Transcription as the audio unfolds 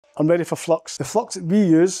I'm ready for flux. The flux that we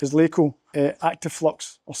use is Laco active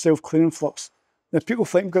flux or self-cleaning flux. Now people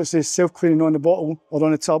think because it says self-cleaning on the bottle or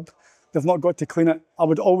on the tub, they've not got to clean it. I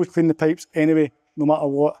would always clean the pipes anyway, no matter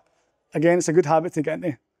what. Again, it's a good habit to get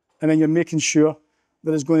into. And then you're making sure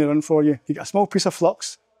that it's going to run for you. You get a small piece of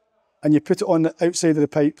flux and you put it on the outside of the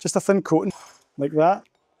pipe, just a thin coating, like that.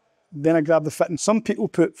 Then I grab the fitting. Some people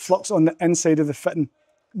put flux on the inside of the fitting.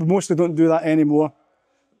 We mostly don't do that anymore.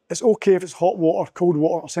 It's okay if it's hot water, cold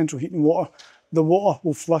water, or central heating water. The water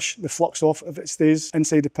will flush the flux off if it stays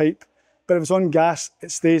inside the pipe. But if it's on gas,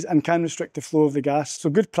 it stays and can restrict the flow of the gas. So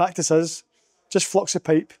good practice is just flux the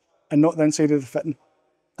pipe and not the inside of the fitting.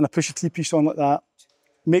 And I push a T-piece on like that.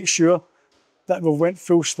 Make sure that we've went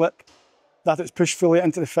full slip, that it's pushed fully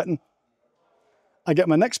into the fitting. I get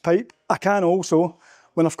my next pipe. I can also,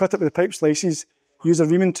 when I've cut it with the pipe slices, use a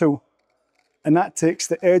reaming tool. And that takes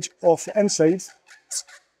the edge off the inside,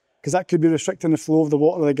 because that could be restricting the flow of the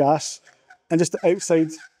water or the gas, and just the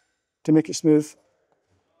outside to make it smooth.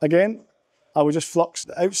 Again, I would just flux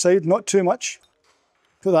the outside, not too much.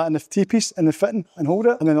 Put that in the T-piece in the fitting and hold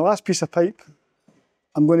it. And then the last piece of pipe,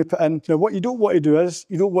 I'm going to put in. Now what you don't want to do is,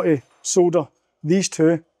 you don't want to solder these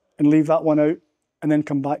two and leave that one out and then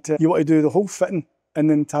come back to it. You want to do the whole fitting in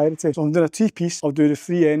the entirety. So if I'm doing a T-piece, I'll do the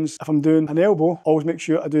three ends. If I'm doing an elbow, always make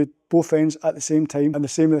sure I do both ends at the same time, and the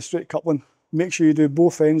same with the straight coupling. Make sure you do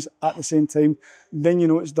both ends at the same time, then you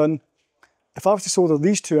know it's done. If I was to solder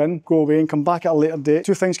these two in, go away and come back at a later date,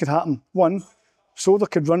 two things could happen. One, solder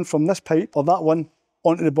could run from this pipe or that one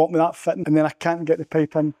onto the bottom of that fitting, and then I can't get the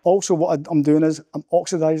pipe in. Also what I'm doing is I'm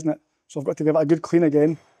oxidising it. So I've got to give it a good clean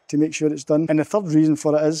again to make sure it's done. And the third reason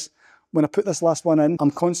for it is, when I put this last one in,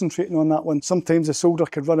 I'm concentrating on that one. Sometimes the solder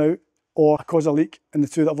could run out or cause a leak in the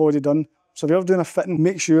two that I've already done. So if you're ever doing a fitting,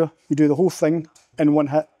 make sure you do the whole thing in one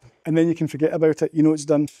hit, and then you can forget about it, you know it's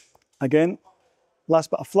done. Again,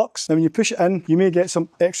 last bit of flux. Now when you push it in, you may get some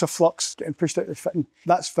extra flux getting pushed out of the fitting.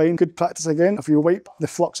 That's fine, good practice again. If you wipe the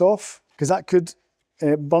flux off, because that could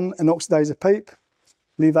burn and oxidise the pipe,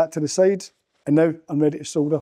 leave that to the side, and now I'm ready to solder.